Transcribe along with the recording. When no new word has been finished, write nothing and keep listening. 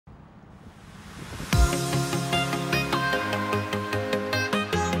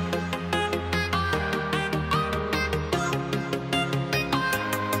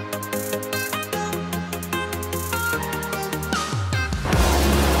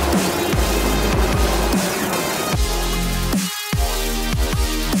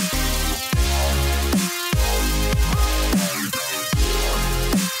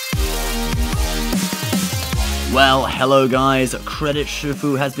Well, hello guys, Credit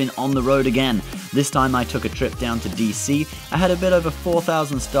Shifu has been on the road again. This time I took a trip down to DC. I had a bit over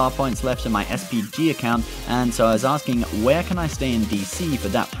 4,000 star points left in my SPG account, and so I was asking where can I stay in DC for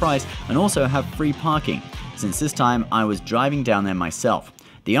that price and also have free parking, since this time I was driving down there myself.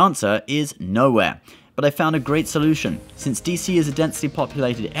 The answer is nowhere. But I found a great solution. Since DC is a densely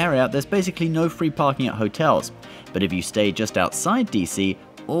populated area, there's basically no free parking at hotels. But if you stay just outside DC,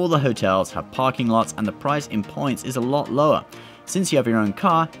 all the hotels have parking lots and the price in points is a lot lower. Since you have your own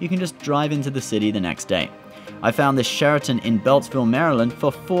car, you can just drive into the city the next day. I found this Sheraton in Beltsville, Maryland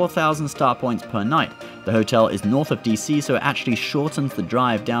for 4,000 star points per night. The hotel is north of DC, so it actually shortens the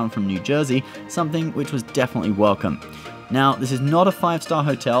drive down from New Jersey, something which was definitely welcome. Now, this is not a 5-star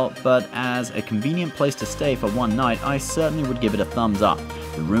hotel, but as a convenient place to stay for one night, I certainly would give it a thumbs up.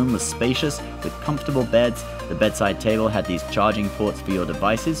 The room was spacious, with comfortable beds. The bedside table had these charging ports for your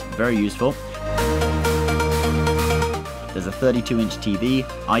devices, very useful. There's a 32-inch TV,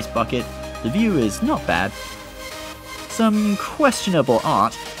 ice bucket. The view is not bad. Some questionable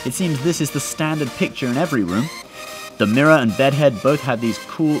art. It seems this is the standard picture in every room. The mirror and bedhead both have these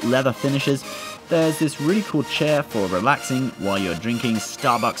cool leather finishes. There's this really cool chair for relaxing while you're drinking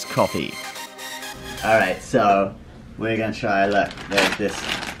Starbucks coffee. Alright, so we're gonna try, look, there's this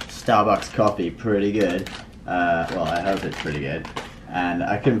Starbucks coffee, pretty good. Well, I hope it's pretty good. And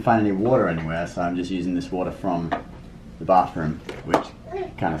I couldn't find any water anywhere, so I'm just using this water from the bathroom, which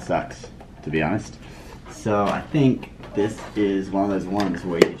kind of sucks, to be honest. So I think this is one of those ones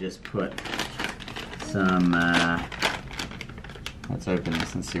where you just put some, let's open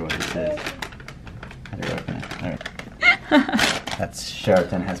this and see what this is. How do you open it? There. That's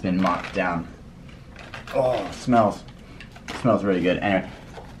Sheraton has been marked down. Oh, smells really good. Anyway,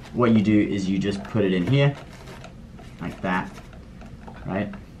 what you do is you just put it in here, like that, right?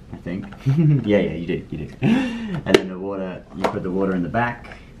 I think. yeah, you do. And then the water, you put the water in the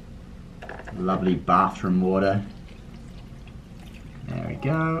back. Lovely bathroom water. There we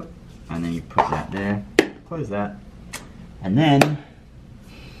go. And then you put that there. Close that. And then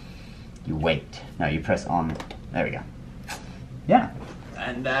you wait. No, you press on. There we go. Yeah.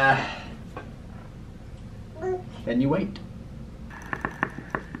 And then you wait.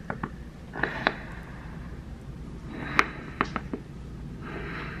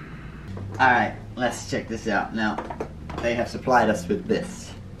 Alright, let's check this out. Now, they have supplied us with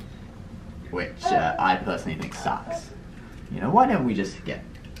this, which I personally think sucks. You know, why don't we just get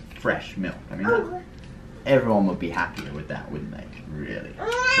fresh milk? I mean, everyone would be happier with that, wouldn't they? Really,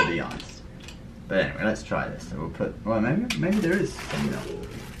 to be honest. But anyway, let's try this. So we'll put, well, maybe there is some milk.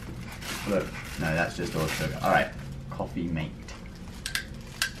 Look, no, that's just all sugar. Alright, coffee mate.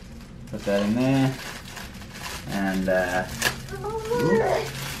 Put that in there. And,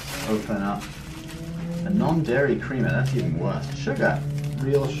 open up a non-dairy creamer. That's even worse. Sugar.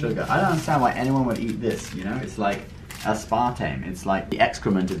 Real sugar. I don't understand why anyone would eat this, you know? It's like aspartame. It's like the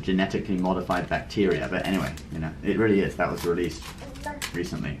excrement of genetically modified bacteria. But anyway, you know, it really is. That was released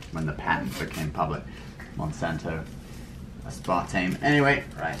recently when the patent became public. Monsanto aspartame. Anyway,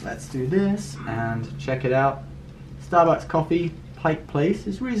 right, let's do this and check it out. Starbucks coffee, Pike Place,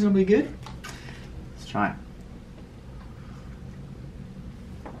 is reasonably good. Let's try it.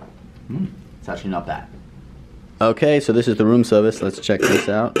 It's actually not bad. Okay, so this is the room service. Let's check this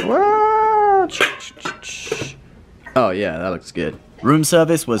out. Oh yeah, that looks good. Room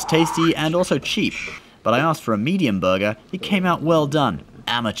service was tasty and also cheap, but I asked for a medium burger. It came out well done.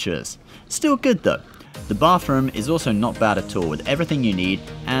 Amateurs. Still good though. The bathroom is also not bad at all, with everything you need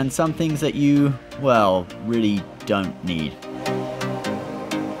and some things that you, well, really don't need.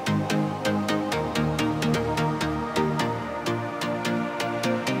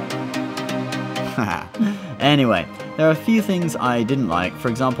 Anyway, there are a few things I didn't like. For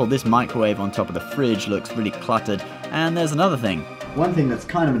example, this microwave on top of the fridge looks really cluttered. And there's another thing. One thing that's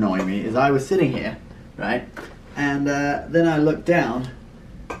kind of annoying me is I was sitting here, right? And then I looked down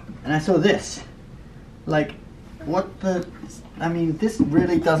and I saw this. Like, what the... I mean, this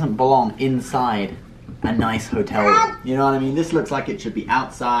really doesn't belong inside a nice hotel room. You know what I mean? This looks like it should be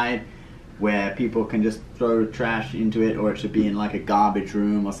outside where people can just throw trash into it, or it should be in like a garbage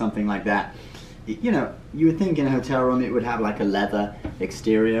room or something like that. You know, you would think in a hotel room it would have like a leather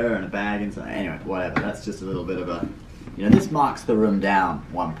exterior and a bag inside. Anyway, whatever. That's just a little bit of a... You know, this marks the room down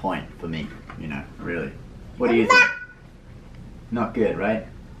 1 point for me. You know, really. What do you think? Not good, right?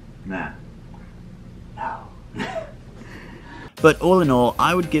 Nah. No. But all in all,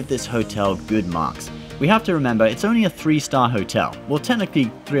 I would give this hotel good marks. We have to remember, it's only a 3-star hotel. Well,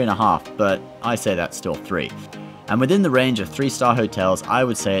 technically 3.5, but I say that's still 3. And within the range of 3-star hotels, I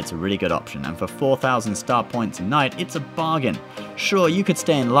would say it's a really good option, and for 4,000 star points a night, it's a bargain. Sure, you could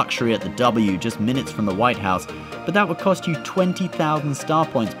stay in luxury at the W just minutes from the White House, but that would cost you 20,000 star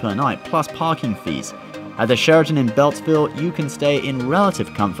points per night, plus parking fees. At the Sheraton in Beltsville, you can stay in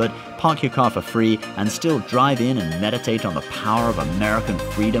relative comfort, park your car for free, and still drive in and meditate on the power of American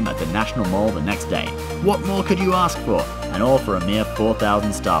freedom at the National Mall the next day. What more could you ask for? And all for a mere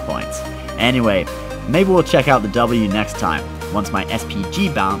 4,000 star points. Anyway, maybe we'll check out the W next time, once my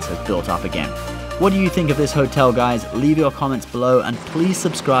SPG balance has built up again. What do you think of this hotel, guys? Leave your comments below, and please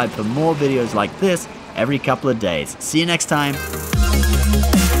subscribe for more videos like this every couple of days. See you next time!